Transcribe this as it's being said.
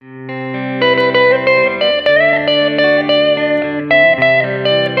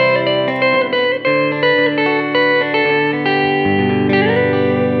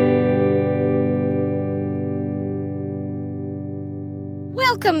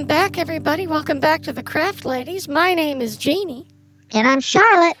Welcome back, everybody. Welcome back to the Craft Ladies. My name is Jeannie. And I'm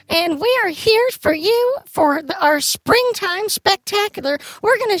Charlotte. And we are here for you for our Springtime Spectacular.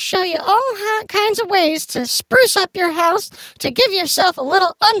 We're going to show you all kinds of ways to spruce up your house, to give yourself a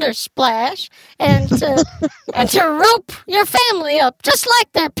little undersplash, and to rope your family up just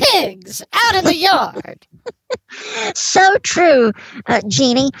like they're pigs out in the yard. So true,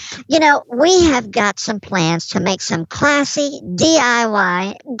 Jeannie. You know, we have got some plans to make some classy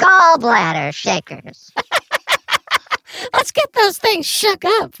DIY gallbladder shakers. Let's get those things shook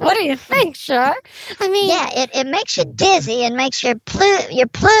up. What do you think, Char? I mean... Yeah, it makes you dizzy and makes your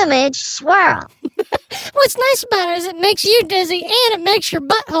plumage swirl. What's nice about it is it makes you dizzy and it makes your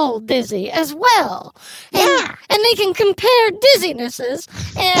butthole dizzy as well. Yeah. And they can compare dizzinesses,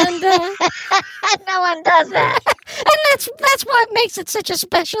 and... no one does that. And that's what makes it such a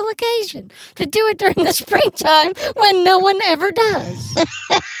special occasion, to do it during the springtime when no one ever does.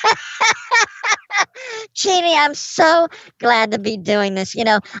 Jeannie, I'm so glad to be doing this. You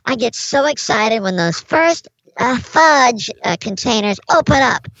know, I get so excited when those first fudge containers open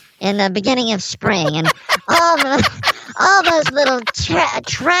up in the beginning of spring, and all those little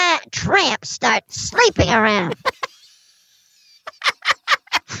tramps start sleeping around.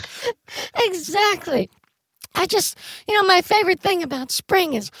 Exactly. My favorite thing about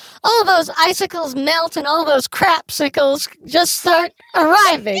spring is all those icicles melt and all those crapsicles just start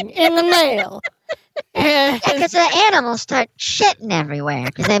arriving in the mail. Yeah, because the animals start shitting everywhere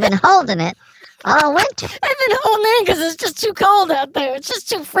because they've been holding it all winter. They've been holding it because it's just too cold out there. It's just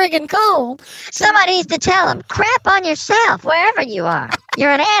too friggin' cold. Somebody needs to tell them, crap on yourself wherever you are.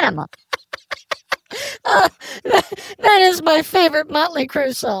 You're an animal. That is my favorite Motley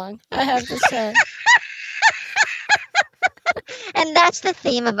Crue song, I have to say. And that's the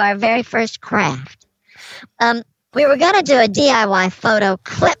theme of our very first craft. We were going to do a DIY photo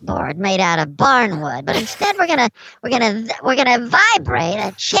clipboard made out of barnwood, but instead we're gonna vibrate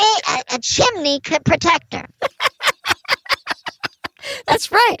a chimney protector.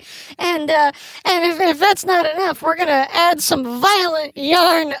 That's right. And if that's not enough, we're gonna add some violent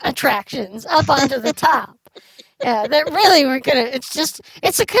yarn attractions up onto the top. Yeah, that really it's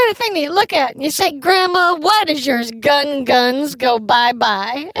the kind of thing that you look at and you say, Grandma, why does yours guns go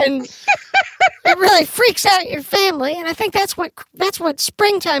bye-bye? And it really freaks out your family, and I think that's what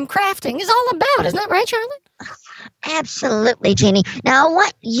springtime crafting is all about. Isn't that right, Charlotte? Absolutely, Jeannie. Now, I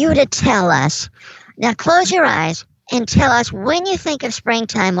want you to tell us. Now, close your eyes and tell us when you think of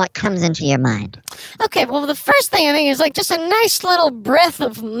springtime, what comes into your mind. Okay, well, the first thing I think is like just a nice little breath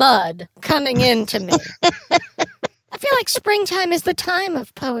of mud coming into me. I feel like springtime is the time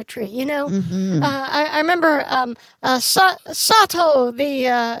of poetry, you know? Mm-hmm. I remember Sato,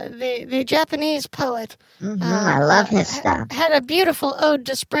 the Japanese poet. Mm-hmm. I love his stuff. Had a beautiful ode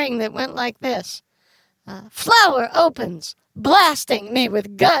to spring that went like this. Flower opens, blasting me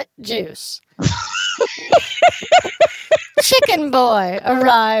with gut juice. Chicken boy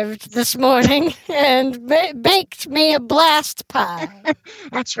arrived this morning and baked me a blast pie.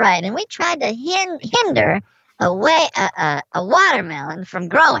 That's right, and we tried to hinder a watermelon from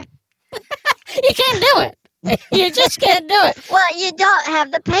growing. You can't do it. You just can't do it. Well, you don't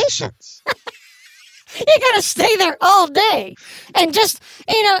have the patience. You gotta stay there all day, and just,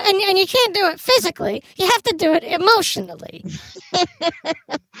 and you can't do it physically. You have to do it emotionally.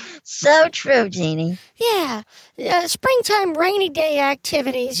 So true, Jeannie. Yeah. Springtime rainy day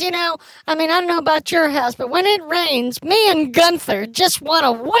activities, I don't know about your house, but when it rains, me and Gunther just want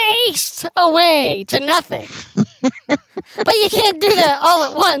to waste away to nothing. But you can't do that all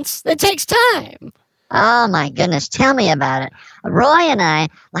at once. It takes time. Oh, my goodness. Tell me about it. Roy and I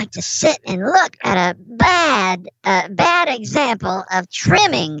like to sit and look at a bad example of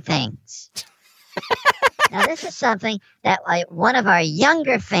trimming things. Now, this is something that one of our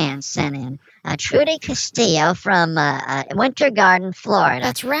younger fans sent in. Trudy Castillo from Winter Garden, Florida.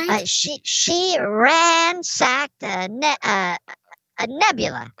 That's right. She ransacked a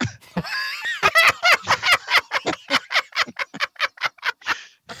nebula.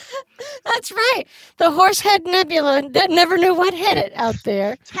 That's right. The Horsehead Nebula never knew what hit it out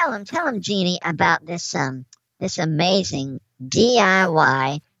there. Tell him, Jeannie, about this amazing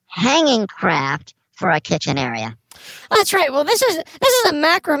DIY hanging craft for a kitchen area. That's right. Well, this is a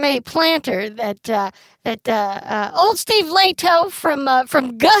macrame planter that old Steve Lato from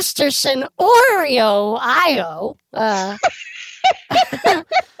Gusterson, Oreo, Io.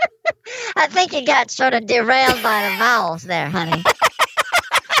 I think you got sort of derailed by the vowels there, honey.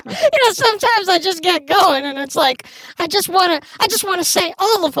 Sometimes I just get going, and it's like, I just wanna say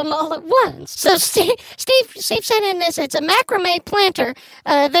all of them all at once. So Steve sent in this. It's a macrame planter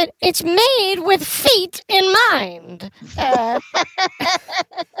that it's made with feet in mind.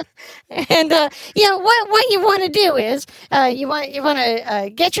 And what you want to do is you want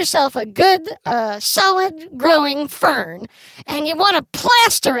to get yourself a good solid growing fern, and you want to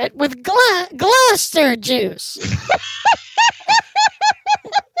plaster it with Gloucester juice.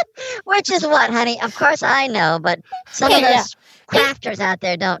 Which is what, honey? Of course I know, but some of those crafters out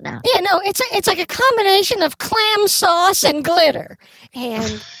there don't know. Yeah, no, it's like a combination of clam sauce and glitter,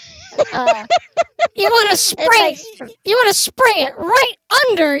 and you want to spray it right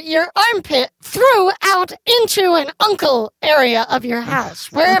under your armpit, throughout into an uncle area of your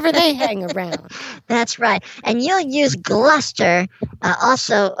house, wherever they hang around. That's right. And you'll use Gloucester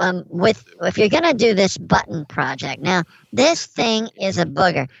also if you're going to do this button project. Now, this thing is a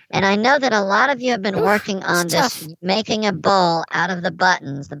booger. And I know that a lot of you have been working on this, making a bowl out of the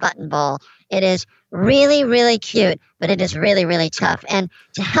buttons, the button bowl. It is really, really cute, but it is really, really tough. And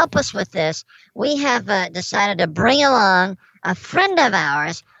to help us with this, we have decided to bring along a friend of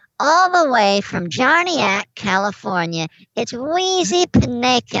ours all the way from Jarniac, California. It's Wheezy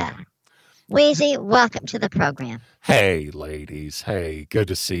Paneka. Wheezy, welcome to the program. Hey, ladies. Hey, good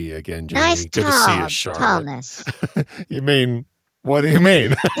to see you again, Jenny. Nice good to see you, Charlotte. Tallness. You mean, what do you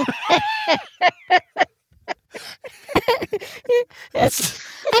mean?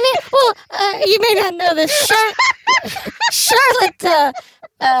 You may not know this. Charlotte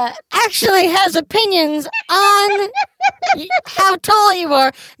actually has opinions on how tall you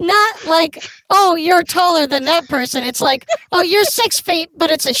are. Not like, oh, you're taller than that person. It's like, oh, you're 6 feet, but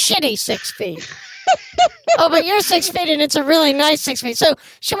it's a shitty 6 feet. Oh, but you're 6 feet and it's a really nice 6 feet. So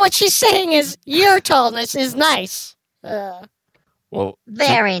what she's saying is your tallness is nice. Well,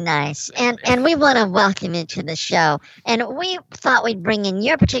 very nice. And we want to welcome you to the show. And we thought we'd bring in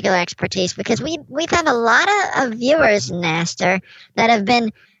your particular expertise because we've had a lot of viewers, Nastor, that have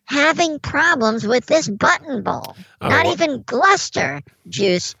been having problems with this button bowl. Not even Gloucester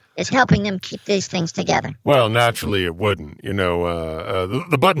juice is helping them keep these things together. Well, naturally it wouldn't. You know,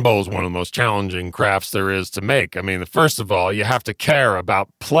 the button bowl is one of the most challenging crafts there is to make. I mean, first of all, you have to care about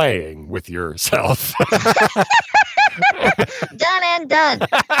playing with yourself. Done and done.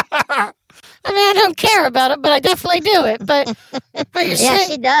 I mean, I don't care about it, but I definitely do it. But you're saying,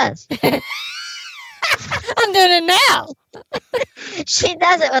 she does. I'm doing it now. She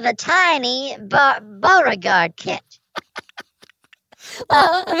does it with a tiny Beauregard kit.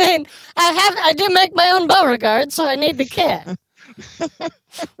 Well, I mean, I do make my own Beauregard, so I need the kit.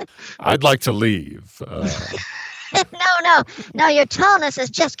 I'd like to leave. No, your tallness is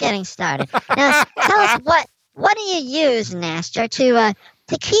just getting started. Now, tell us what do you use, Nastor,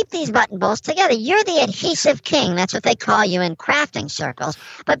 to keep these button bowls together? You're the adhesive king. That's what they call you in crafting circles.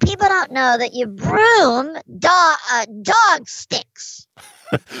 But people don't know that you broom dog sticks.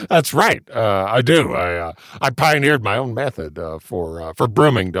 That's right. I do. I pioneered my own method for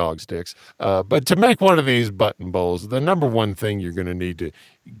brooming dog sticks. But to make one of these button bowls, the number one thing you're going to need to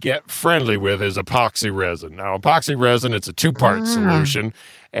get friendly with is epoxy resin. Now, epoxy resin, it's a two-part solution,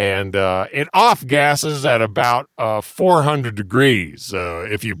 and it off-gases at about 400 degrees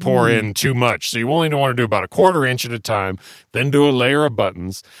if you pour in too much. So you only want to do about a 1/4 inch at a time, then do a layer of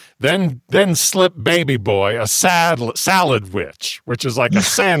buttons, then slip Baby Boy a salad which is like a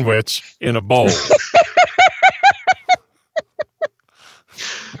sandwich in a bowl.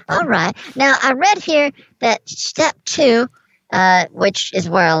 All right. Now, I read here that step 2, which is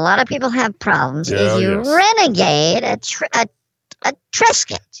where a lot of people have problems, is you renegade a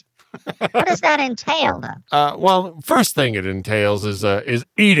Triscuit. What does that entail, though? Well, first thing it entails is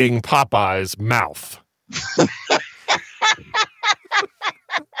eating Popeye's mouth.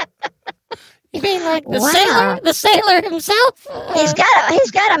 You mean like the sailor himself? He's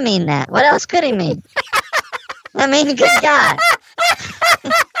got to mean that. What else could he mean? I mean, good God.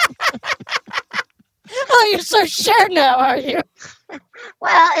 Oh, you're so sure now, are you?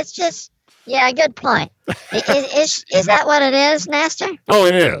 Well, it's just, good point. Is that what it is, Nastor? Oh,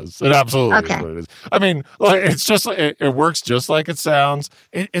 it is. It absolutely is what it is. I mean, it's just it works just like it sounds.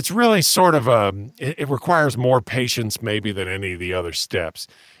 It's really sort of it requires more patience maybe than any of the other steps.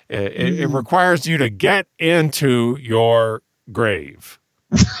 It requires you to get into your grave.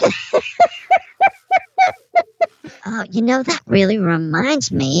 Oh, that really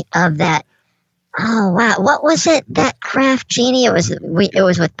reminds me of that. Oh, wow. What was it? That Craft Genie? It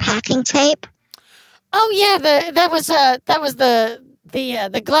was with packing tape? Oh, yeah. That was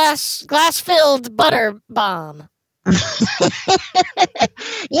the glass filled butter bomb.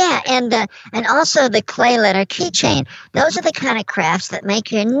 Yeah, and also the clay letter keychain. Those are the kind of crafts that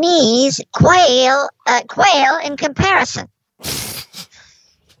make your knees quail in comparison.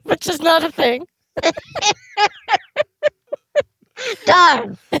 Which is not a thing.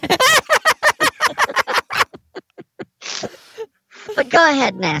 Darn. But go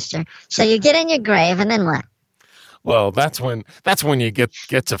ahead, Master. So you get in your grave, and then what? Well, that's when you get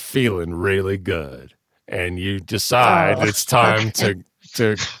to feeling really good, and you decide it's time to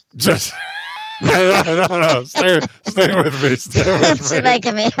just. No. Stay with me. Stay with It's me.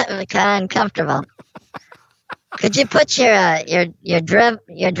 making me kind of uncomfortable. Could you put your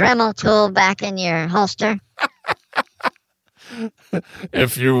Dremel tool back in your holster?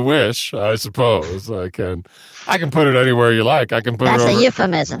 If you wish, I suppose I can. I can put it anywhere you like. I can put That's it a over.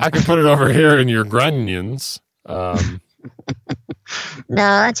 euphemism. I can put it over here in your grunions. No,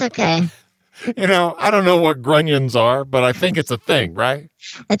 that's okay. I don't know what grunions are, but I think it's a thing, right?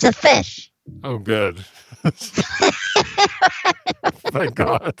 It's a fish. Oh, good. Thank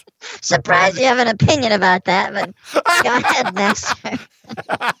God. Surprised you have an opinion about that, but go ahead, Master.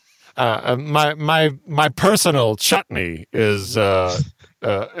 My personal chutney is a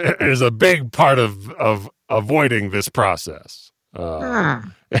big part of avoiding this process.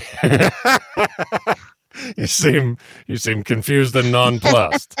 You seem confused and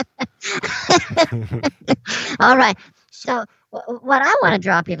nonplussed. All right. So what I want to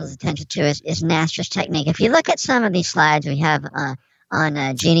draw people's attention to is Naster's technique. If you look at some of these slides we have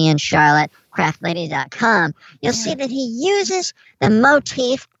on Jeannie and Charlotte, craftladies.com, you'll see that he uses the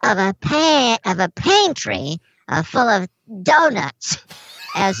motif of a pantry full of donuts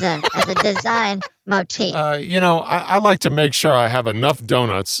as a design motif. I like to make sure I have enough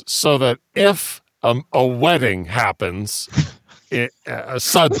donuts so that if a wedding happens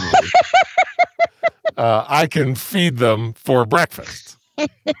suddenly, I can feed them for breakfast.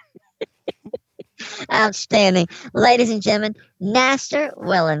 Outstanding. Ladies and gentlemen, Naster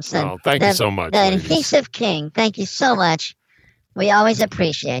Willemsen. Oh, thank you so much. The ladies. Adhesive King. Thank you so much. We always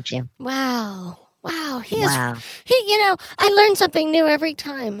appreciate you. Wow. He Wow. I learn something new every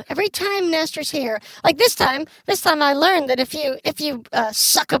time. Every time Nestor's here. Like this time I learned that if you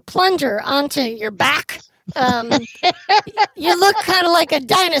suck a plunger onto your back, you look kind of like a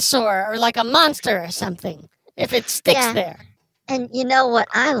dinosaur or like a monster or something if it sticks there. And you know what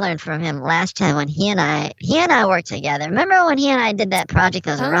I learned from him last time when he and I worked together. Remember when he and I did that project,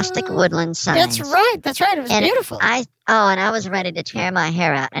 those rustic woodland signs? That's right. It was beautiful. And I was ready to tear my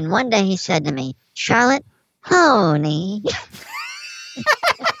hair out. And one day he said to me, Charlotte, honey.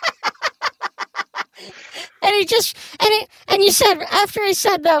 And you said, after he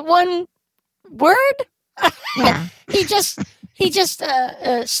said that one word, Yeah. he just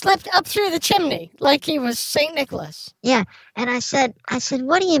slipped up through the chimney like he was St. Nicholas. Yeah. And I said,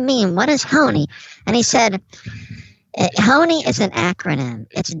 what do you mean? What is honey? And he said, honey is an acronym.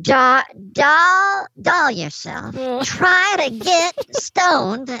 It's doll yourself. Try to get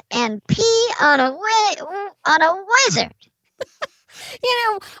stoned and pee on a wizard.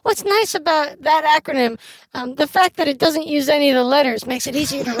 What's nice about that acronym, the fact that it doesn't use any of the letters makes it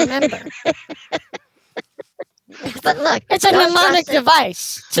easier to remember. But look, It's a mnemonic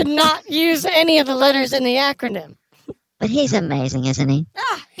device to not use any of the letters in the acronym. But he's amazing, isn't he?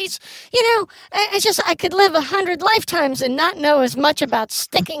 I could live 100 lifetimes and not know as much about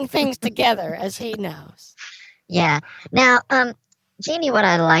sticking things together as he knows. Yeah. Now, Jeannie, what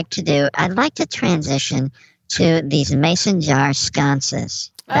I'd like to do, I'd like to transition to these mason jar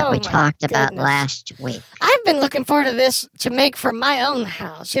sconces that Oh, we my talked about goodness. last week. I've been looking forward to this to make for my own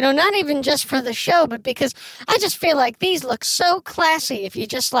house, not even just for the show, but because I just feel like these look so classy. If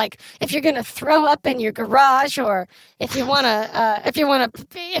you're going to throw up in your garage, or if you want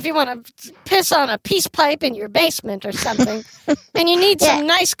to piss on a peace pipe in your basement or something, and you need some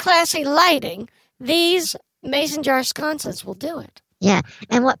nice classy lighting, these mason jar sconces will do it. Yeah,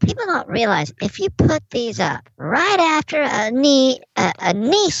 and what people don't realize, if you put these up right after a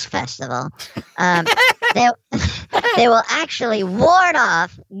Nice festival, they will actually ward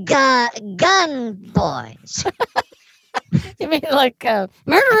off gun boys. You mean like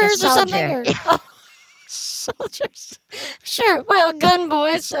murderers or something? soldier. Soldiers. Sure. Well, gun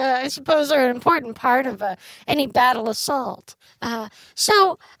boys, I suppose, are an important part of any battle assault.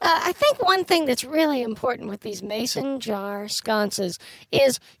 So I think one thing that's really important with these mason jar sconces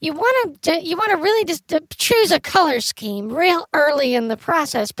is you want to really just choose a color scheme real early in the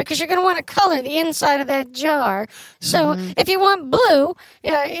process, because you're going to want to color the inside of that jar. So if you want blue,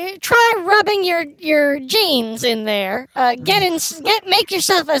 try rubbing your jeans in there. Make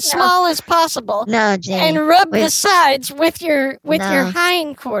yourself as small as possible. No, Jane. And rub the sides with your No.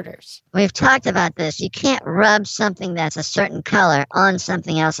 hindquarters. We've talked about this. You can't rub something that's a certain color on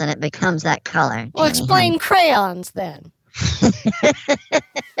something else and it becomes that color. Well, Jenny, explain crayons then.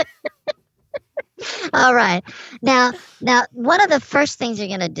 All right. Now, one of the first things you're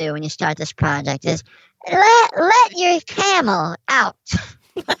going to do when you start this project is let your camel out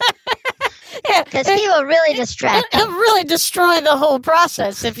Yeah, because he will really distract it'll you. really destroy the whole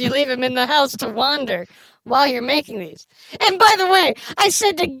process if you leave him in the house to wander while you're making these. And by the way, I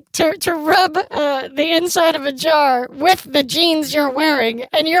said to rub the inside of a jar with the jeans you're wearing,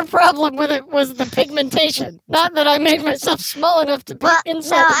 and your problem with it was the pigmentation. Not that I made myself small enough to be Well,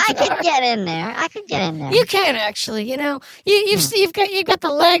 inside no, the I jar. could get in there. I could get in there. You can actually, you've got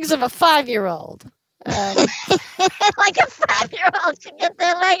the legs of a 5-year-old. Like a 5-year-old can get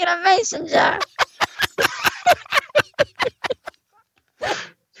their leg in a mason jar.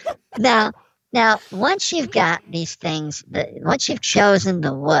 Now, once you've got these things, once you've chosen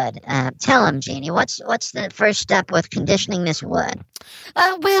the wood, tell them, Jeannie, what's the first step with conditioning this wood?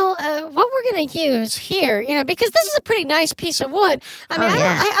 What we're going to use here, because this is a pretty nice piece of wood. I mean, Oh,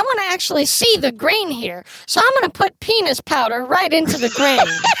 yeah. I want to actually see the grain here, so I'm going to put penis powder right into the grain.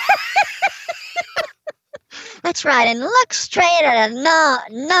 That's right, and look straight at a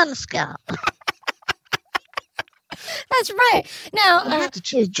numbskull. That's right. Now, You have to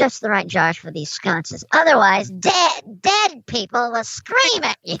choose just the right jars for these sconces. Otherwise, dead people will scream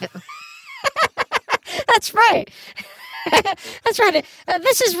at you. that's right. That's right.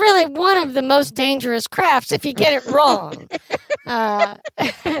 This is really one of the most dangerous crafts if you get it wrong.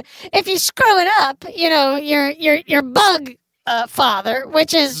 If you screw it up, your bug father,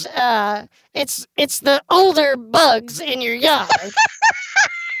 which is it's the older bugs in your yard.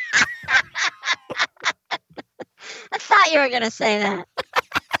 I thought you were going to say that.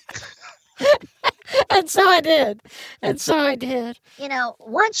 And so I did.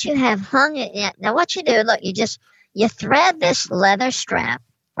 Once you have hung it, now what you do, look, you thread this leather strap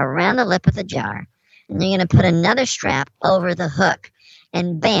around the lip of the jar, and you're going to put another strap over the hook,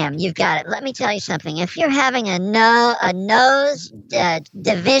 and bam, you've got it. Let me tell you something. If you're having a nose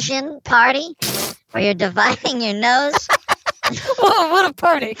division party where you're dividing your nose, Whoa, what a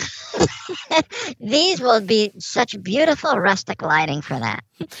party. these will be such beautiful rustic lighting for that.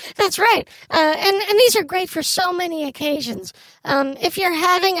 That's right. And these are great for so many occasions. If you're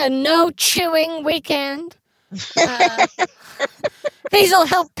having a no chewing weekend, these will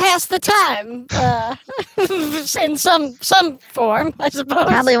help pass the time in some form, I suppose.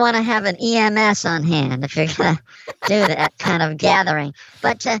 Probably want to have an EMS on hand if you're going to do that kind of gathering.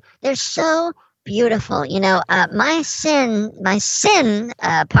 But they're so beautiful. My sin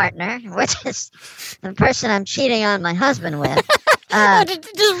partner, which is the person I'm cheating on my husband with.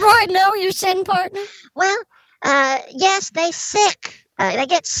 Does Roy know your sin partner? Well, yes, they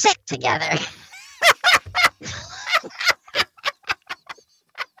get sick together.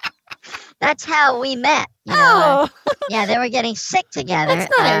 That's how we met. Oh, Yeah, they were getting sick together.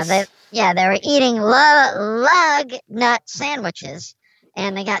 That's nice. They were eating lug nut sandwiches,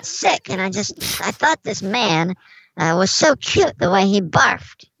 and they got sick. And I thought this man was so cute the way he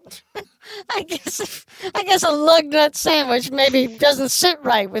barfed. I guess a lug nut sandwich maybe doesn't sit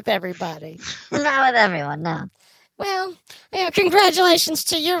right with everybody. Not with everyone, no. Well, congratulations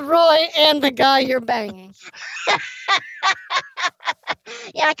to you, Roy, and the guy you're banging.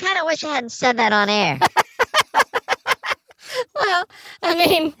 Yeah, I kind of wish I hadn't said that on air. Well,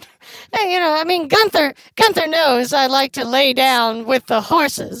 Gunther knows I like to lay down with the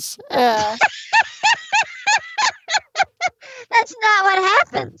horses. That's not what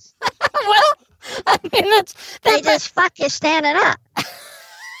happens. Well, They just fuck you standing up. well,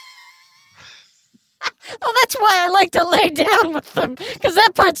 that's why I like to lay down with them, because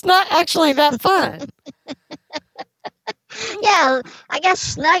that part's not actually that fun. Yeah, I guess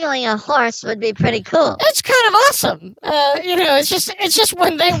snuggling a horse would be pretty cool. It's kind of awesome. It's just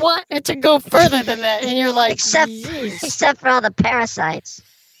when they want it to go further than that, and you're like, "Jeez." Except for all the parasites.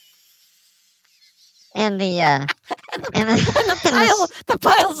 And the the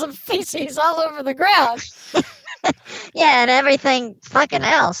piles of feces all over the ground. yeah, and everything fucking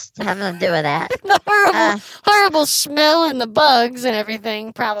else having to do with that. The horrible smell and the bugs and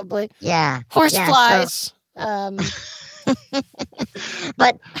everything, probably. Yeah. Horseflies.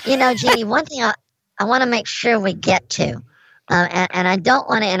 But, Jeannie, one thing I want to make sure we get to, and I don't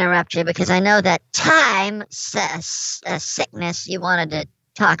want to interrupt you because I know that time sickness you wanted to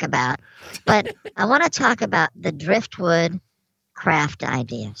talk about, but I want to talk about the driftwood craft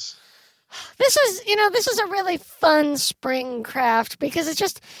ideas. This is a really fun spring craft because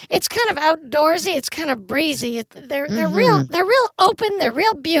it's kind of outdoorsy. It's kind of breezy. They're real open. They're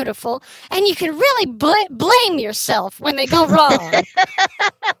real beautiful, and you can really blame yourself when they go wrong.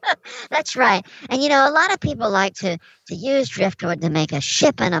 That's right. And a lot of people like to use driftwood to make a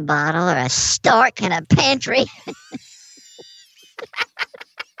ship in a bottle or a stork in a pantry.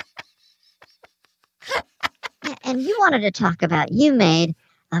 And you wanted to talk about, you made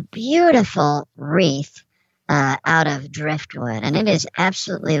a beautiful wreath out of driftwood, and it is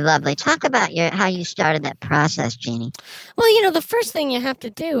absolutely lovely. Talk about how you started that process, Jeannie. Well, the first thing you have to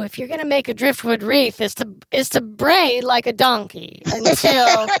do if you're going to make a driftwood wreath is to bray like a donkey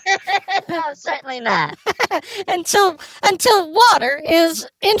until No, certainly not. until water is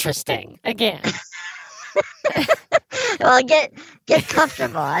interesting again. Well, get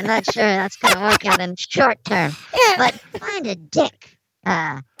comfortable. I'm not sure that's going to work out in short term. Yeah. But find a dick,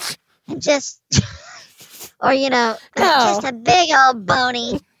 and just, or just a big old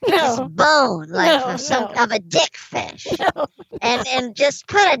bony just bone, like of a dick fish, and just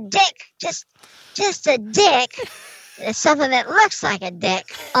put a dick, just a dick, something that looks like a dick,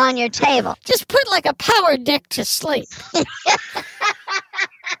 on your table. Just put like a power dick to sleep.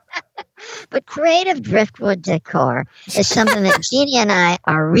 But creative driftwood decor is something that Jeannie and I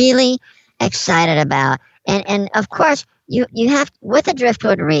are really excited about. And of course, you have, with a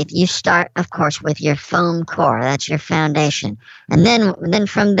driftwood wreath, you start, of course, with your foam core. That's your foundation. And then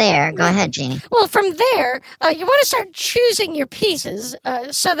from there, go ahead, Jeannie. Well, from there, you want to start choosing your pieces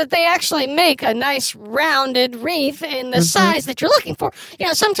so that they actually make a nice rounded wreath in the size that you're looking for.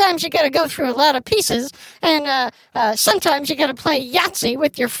 Sometimes you got to go through a lot of pieces, and sometimes you got to play Yahtzee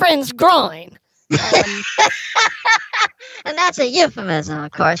with your friend's groin. And that's a euphemism, of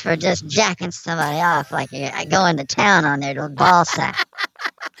course, for just jacking somebody off, like you're going to town on their little ball sack.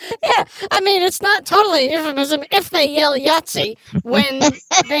 Yeah, I mean, it's not totally a euphemism if they yell Yahtzee when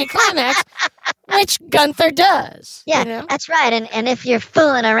they climax, which Gunther does. Yeah, that's right. And if you're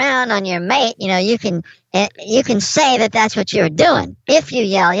fooling around on your mate, you can say that that's what you're doing if you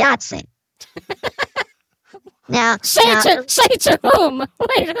yell Yahtzee. Now, say to whom?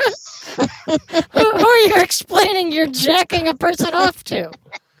 Wait, who are you explaining you're jacking a person off to?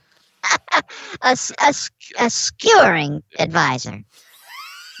 A skewering advisor.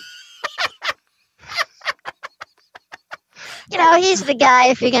 He's the guy,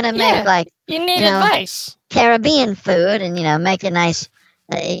 if you're going to make you need advice. Caribbean food and, make a nice,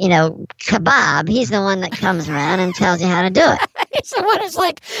 kebab. He's the one that comes around and tells you how to do it. He's the one who's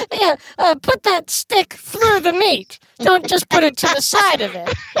like, put that stick through the meat. Don't just put it to the side of it.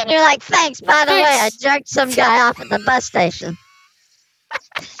 And you're like, thanks, by the way, I jerked some guy off at the bus station.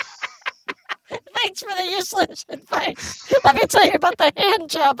 Thanks for the useless advice. Let me tell you about the hand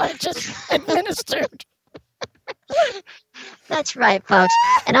job I just administered. That's right, folks.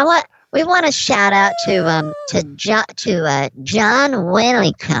 And we want to shout out to John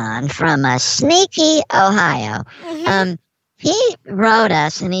Willicon from Sneaky, Ohio. Mm-hmm. He wrote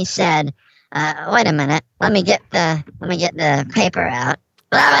us and he said, "Wait a minute, let me get the paper out."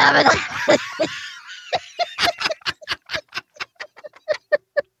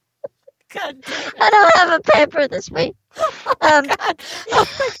 God damn. I don't have a paper this week. God.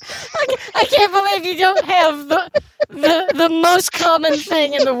 I can't believe you don't have the most common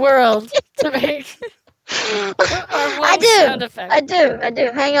thing in the world to make. I do.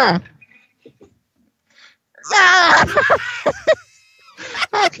 Hang on.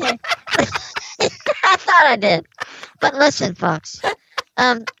 Okay. I thought I did. But listen, folks.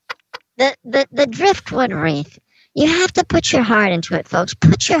 The driftwood wreath, you have to put your heart into it, folks.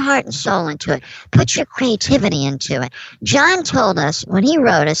 Put your heart and soul into it. Put your creativity into it. John told us, when he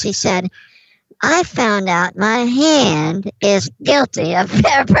wrote us, he said, "I found out my hand is guilty of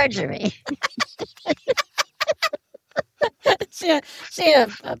perjury." Is he a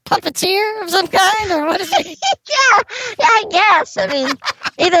puppeteer of some kind, or what is he? Yeah, I guess. I mean,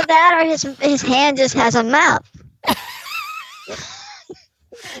 either that or his hand just has a mouth.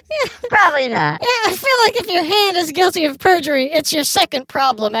 Yeah. Probably not. Yeah, I feel like if your hand is guilty of perjury, it's your second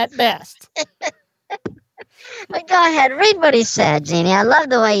problem at best. But go ahead, read what he said, Jeannie. I love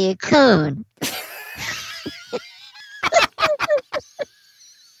the way you coon.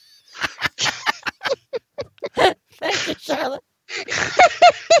 Thank you, Charlotte.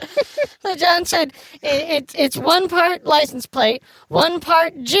 So John said it's one part license plate, one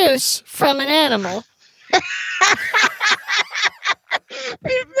part juice from an animal.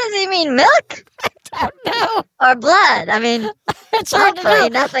 Does he mean milk? I don't know. or blood. I mean, It's hard to hopefully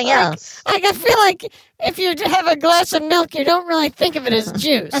know. nothing Like- else. Like, I feel like if you have a glass of milk, you don't really think of it as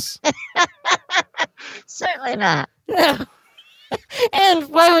juice. Certainly not. No. And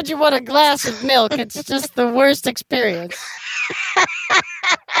why would you want a glass of milk? It's just the worst experience.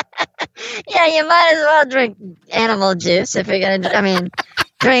 Yeah, you might as well drink animal juice if you're gonna. I mean,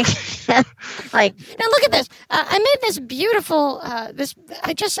 drink like Now look at this. I made this beautiful.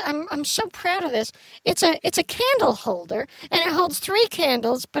 I'm so proud of this. It's a candle holder, and it holds 3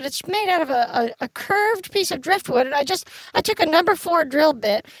 candles, but it's made out of a curved piece of driftwood. And I took a number 4 drill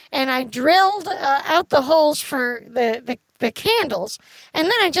bit, and I drilled out the holes for the candles, and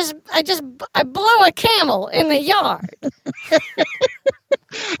then I blow a camel in the yard.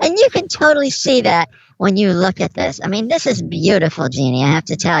 and you can totally see that when you look at this. I mean, this is beautiful, Jeannie, I have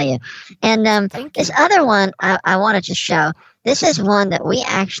to tell you. And Thank you. this other one I wanted to show, this is one that we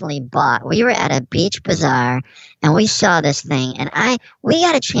actually bought. We were at a beach bazaar, and we saw this thing, and we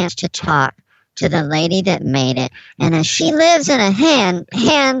got a chance to talk to the lady that made it, and she lives in a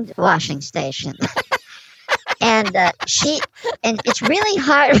hand washing station. And it's really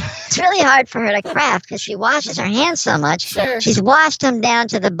hard. It's really hard for her to craft because she washes her hands so much. Sure. She's washed them down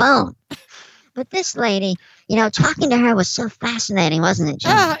to the bone. But this lady, talking to her was so fascinating, wasn't it,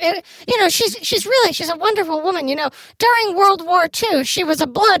 Jim? She's a wonderful woman. During World War II, she was a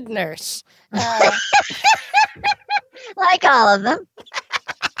blood nurse. Like all of them.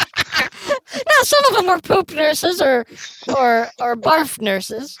 Now, some of them were poop nurses or barf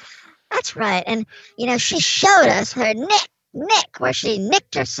nurses. That's right. And she showed us her nick where she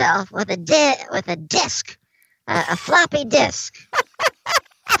nicked herself with a disc, a floppy disc,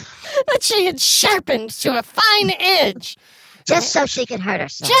 That she had sharpened to a fine edge, just so she could hurt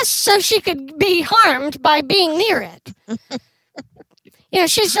herself. just so she could be harmed by being near it.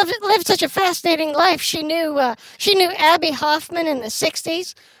 She's lived such a fascinating life. She knew Abby Hoffman in the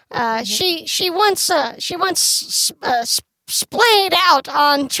 '60s. She once splayed out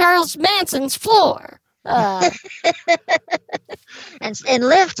on Charles Manson's floor. and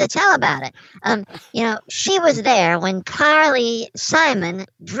lived to tell about it. She was there when Carly Simon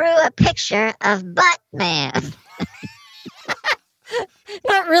drew a picture of Butt Man.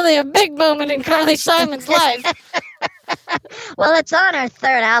 Not really a big moment in Carly Simon's life. Well, it's on her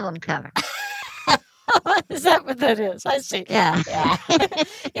 3rd album cover. Is that what that is? I see. Yeah. Yeah.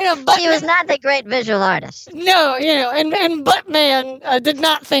 But She was not the great visual artist. no, and Buttman did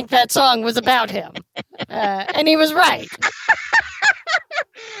not think that song was about him, and he was right.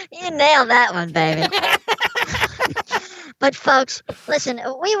 You nailed that one, baby. But folks, listen,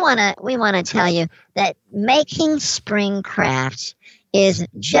 we wanna tell you that making spring crafts is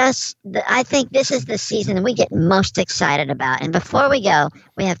just I think this is the season we get most excited about. And before we go,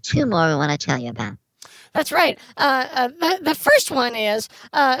 we have 2 more we want to tell you about. That's right. The first one is,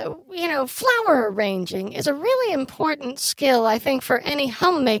 flower arranging is a really important skill, I think, for any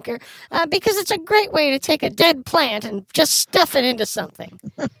homemaker, because it's a great way to take a dead plant and just stuff it into something.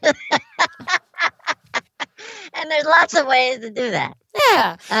 And there's lots of ways to do that.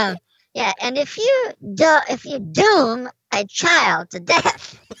 Yeah. Yeah, and if you doom a child to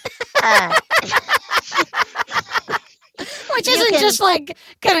death, Which You isn't can- just like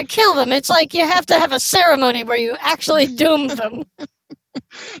gonna kill them. It's like you have to have a ceremony where you actually doom them.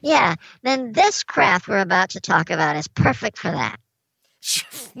 yeah, then this craft we're about to talk about is perfect for that.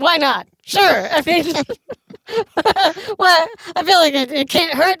 Why not? Sure. I mean, well, I feel like it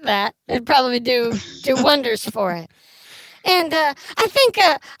can't hurt that. It'd probably do wonders for it. And I think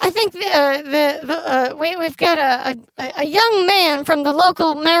we've got a young man from the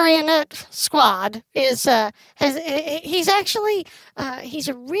local marionette squad he's a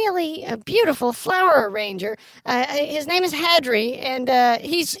really beautiful flower arranger. His name is Hadri, and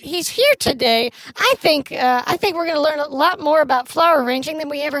he's here today. I think we're going to learn a lot more about flower arranging than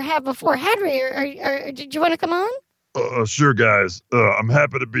we ever have before. Hadri, did you want to come on? Sure, guys. I'm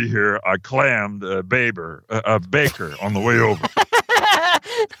happy to be here. I clammed a baker on the way over.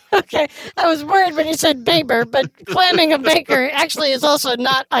 Okay, I was worried when you said baber, but clamming a baker actually is also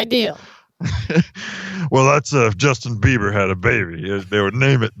not ideal. Well, that's if Justin Bieber had a baby. They would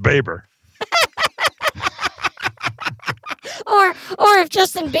name it Baber. Or if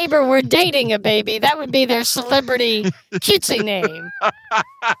Justin Bieber were dating a baby, that would be their celebrity cutesy name.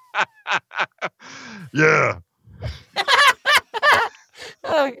 Yeah.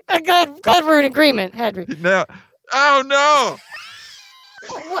 Oh, I'm glad we're in agreement, Hadri. Now, oh no!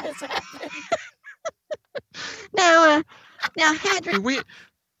 What is happening? Now, Hadri,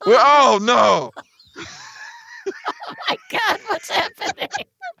 Oh no! Oh my God, what's happening?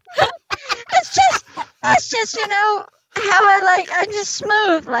 let's just just, I'm just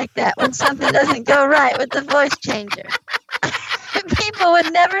smooth like that when something doesn't go right with the voice changer. People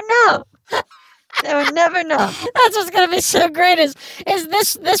would never know. They would never know. That's what's going to be so great is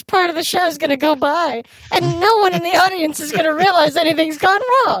this part of the show is going to go by, and no one in the audience is going to realize anything's gone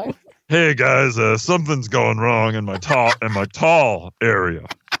wrong. Hey guys, something's going wrong in my tall area.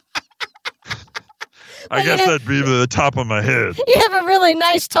 I guess that'd be the top of my head. You have a really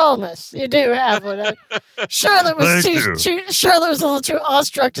nice tallness. You do have one. Charlotte was Charlotte was a little too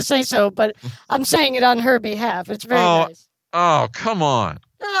awestruck to say so, but I'm saying it on her behalf. It's very nice. Oh, come on.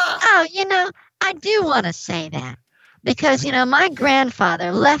 Oh, I do want to say that. Because, my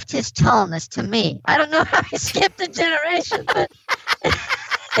grandfather left his tallness to me. I don't know how he skipped a generation, but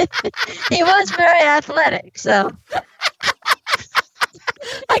he was very athletic, so...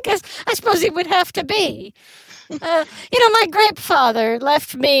 I suppose he would have to be. My grandfather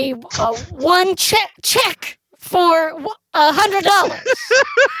left me one check for $100.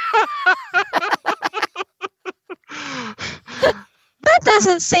 That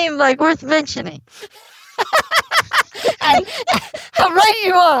doesn't seem like worth mentioning. And how right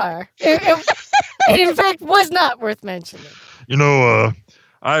you are. It, in fact, was not worth mentioning.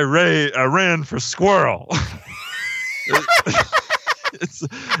 I ran for squirrel.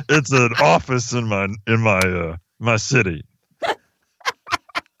 It's an office in my city.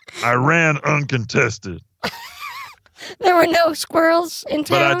 I ran uncontested. There were no squirrels in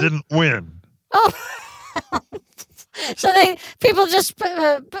town? But I didn't win. Oh. So people just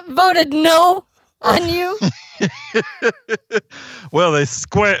voted no on you? Well, they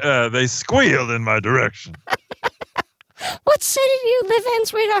squealed in my direction. What city do you live in,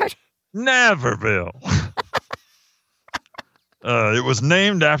 sweetheart? Navarville. It was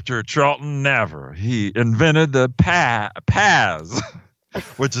named after Charlton Navar. He invented the Paz,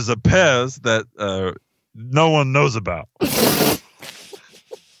 which is a Pez that no one knows about.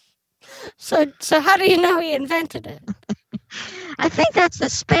 So how do you know he invented it? I think that's the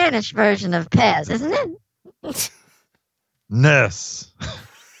Spanish version of Pez, isn't it? Ness.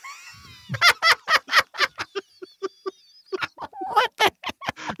 What the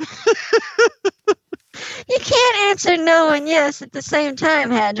You can't answer no and yes at the same time,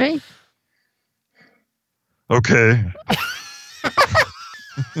 Hadri. Okay.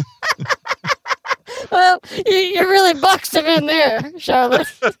 Well, you really boxed him in there, Charlotte.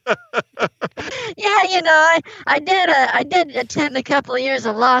 Yeah, I did attend a couple of years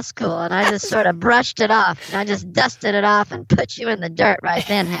of law school, and I just sort of brushed it off. And I just dusted it off and put you in the dirt right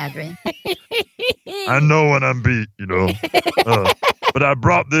then, Hadri. I know when I'm beat, But I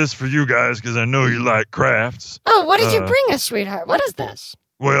brought this for you guys because I know you like crafts. Oh, what did you bring us, sweetheart? What is this?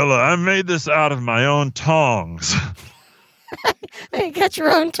 Well, I made this out of my own tongs. You got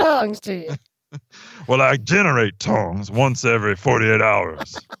your own tongs, do you? Well, I generate tongs once every 48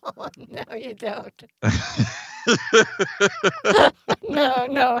 hours. Oh, no, you don't.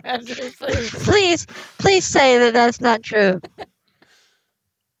 No, Andrew, please. Please say that that's not true.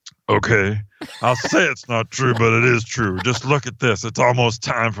 Okay. I'll say it's not true, but it is true. Just look at this. It's almost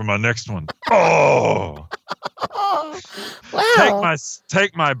time for my next one. Oh! Oh, wow.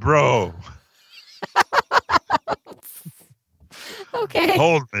 Take my bro. Okay.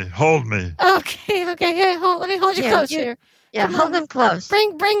 Hold me. Okay. Yeah, let me hold you close here. Yeah, hold them close.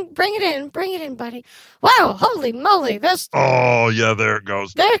 Bring it in, buddy. Wow, holy moly, this. Oh yeah, there it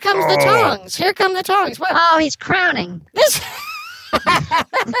goes. There comes the tongs. Here come the tongs. Wow. Oh, he's crowning. This.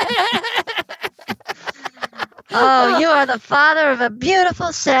 Oh, you are the father of a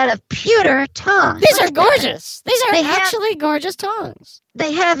beautiful set of pewter tongs. These are gorgeous. These are actually gorgeous tongs.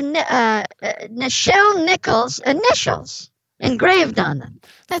 They have Nichelle Nichols' initials engraved on them.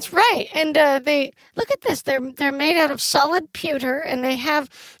 That's right. And they look at this. They're made out of solid pewter, and they have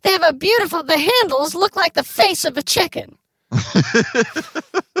a beautiful. The handles look like the face of a chicken.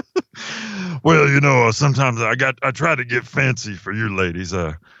 Well, sometimes I try to get fancy for you ladies.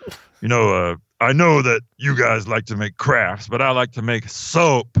 I know that you guys like to make crafts, but I like to make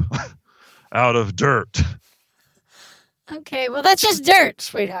soap out of dirt. Okay, well that's just dirt,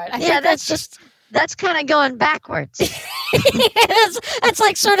 sweetheart. I think that's kind of going backwards. That's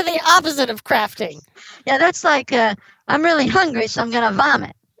like sort of the opposite of crafting. Yeah, that's like I'm really hungry, so I'm gonna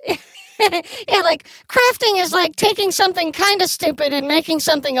vomit. Yeah, like crafting is like taking something kind of stupid and making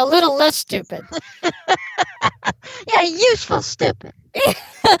something a little less stupid. Yeah, useful stupid.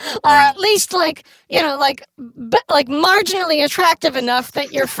 Or at least like marginally attractive enough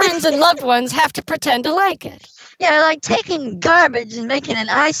that your friends and loved ones have to pretend to like it. Yeah, like taking garbage and making an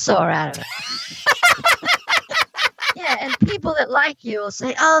eyesore out of it. Yeah, and people that like you will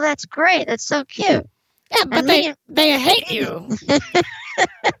say, "Oh, that's great. That's so cute." Yeah, but And they hate you.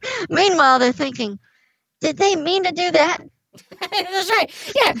 Meanwhile, they're thinking, did they mean to do that? That's right.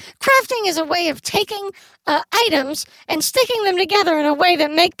 Yeah, crafting is a way of taking items and sticking them together in a way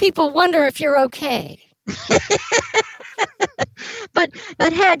that make people wonder if you're okay. But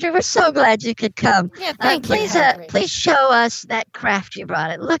Hadry, we're so glad you could come. Yeah, thank you, Please, Hadry. please show us that craft you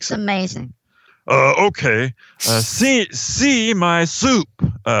brought. It looks amazing. Okay. See my soup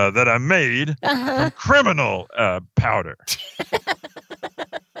that I made Uh-huh. from criminal powder.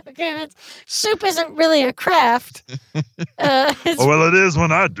 Okay, soup isn't really a craft. It's, Oh, well, it is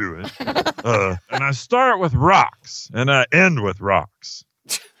when I do it. And I start with rocks, and I end with rocks.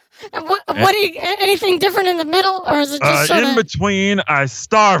 what do you? Anything different in the middle, or is it just sort In of? between, I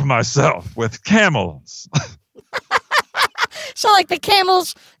starve myself with camels. So like the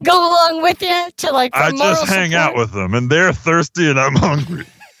camels go along with you to like. I for moral just hang support? out with them, and they're thirsty, and I'm hungry.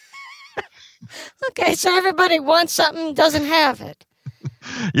 Okay, so everybody wants something, doesn't have it.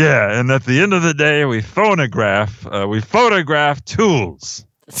 Yeah, and at the end of the day, we photograph tools.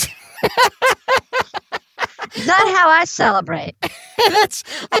 Not how I celebrate.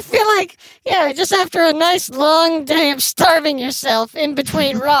 I feel like, yeah, just after a nice long day of starving yourself in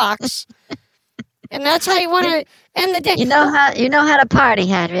between rocks, and that's how you want to end the day. You know how to party,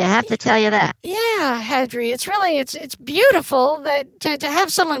 Hadry. I have to tell you that. Yeah, Hadry, it's beautiful that to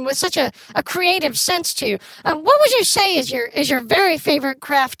have someone with such a creative sense to you. What would you say is your very favorite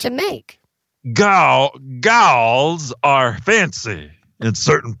craft to make? Gals are fancy in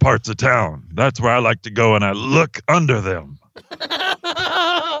certain parts of town. That's where I like to go, and I look under them.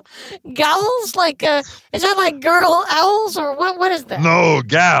 Gals? Like, is that like girl owls or what? What is that? No,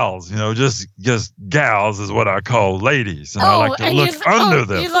 gals. Just gals is what I call ladies, and I like to and look under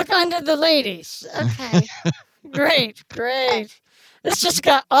them. You look under the ladies. Okay. Great. This just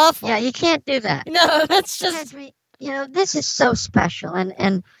got awful. Yeah, you can't do that. No, that's just. Hadry, this is so special,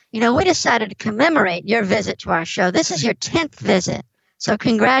 and we decided to commemorate your visit to our show. This is your 10th visit. So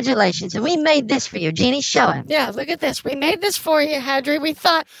congratulations. And we made this for you. Jeannie, show him. Yeah, look at this. We made this for you, Hadry. We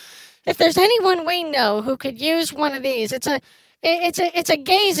thought if there's anyone we know who could use one of these, it's a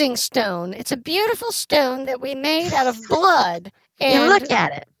gazing stone. It's a beautiful stone that we made out of blood. And You look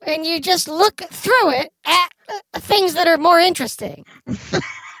at it. and you just look through it at things that are more interesting.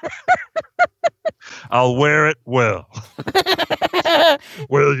 I'll wear it well.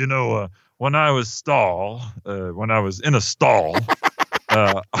 Well, when I was in a stall,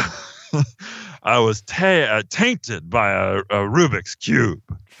 I was tainted by a Rubik's Cube.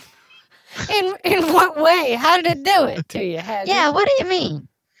 In what way? How did it do it to you, Hadry? Yeah, what do you mean?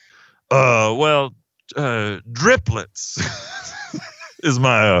 Driplets is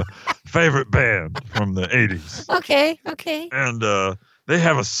my favorite band from the 80s. Okay. And they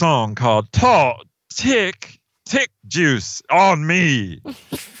have a song called Tick Juice on Me.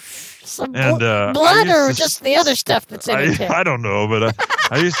 Some And blood or just the other stuff that's in it? I don't know, but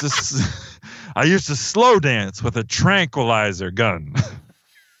I used to I used to slow dance with a tranquilizer gun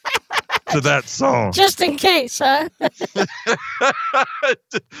to that song. Just in case, huh?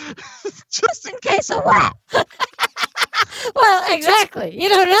 Just in case of what? Well, exactly. You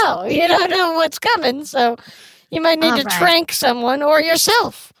don't know. You don't know what's coming, so you might need to All right. trank someone or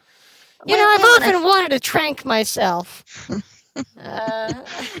yourself. We I've wanna- often wanted to trank myself.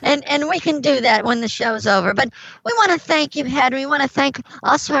 And we can do that when the show's over. But we want to thank you, Hadry. We want to thank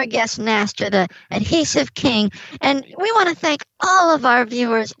also our guest, Nastra, the adhesive king. And we want to thank all of our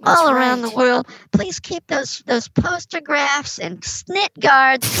viewers all around the right. world. Please keep those postergraphs and snit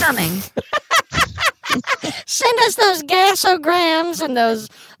guards coming. Send us those gasograms and those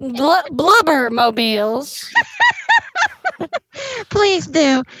blubber mobiles. Please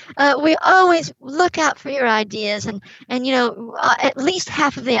do. We always look out for your ideas, and at least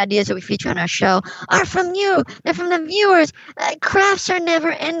half of the ideas that we feature on our show are from you. They're from the viewers. Crafts are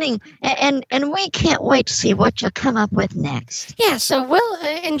never ending, and we can't wait to see what you'll come up with next. Yeah, so we'll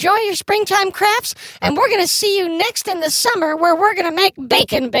enjoy your springtime crafts, and we're going to see you next in the summer where we're going to make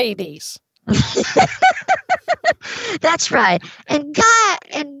bacon babies. That's right. And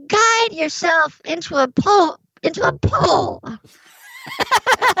guide yourself into a pool. That's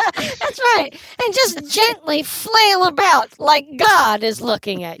right. And just gently flail about like God is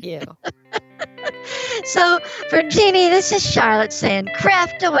looking at you. So for Jeannie, this is Charlotte saying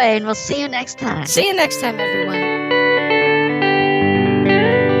craft away, and we'll see you next time. See you next time, everyone.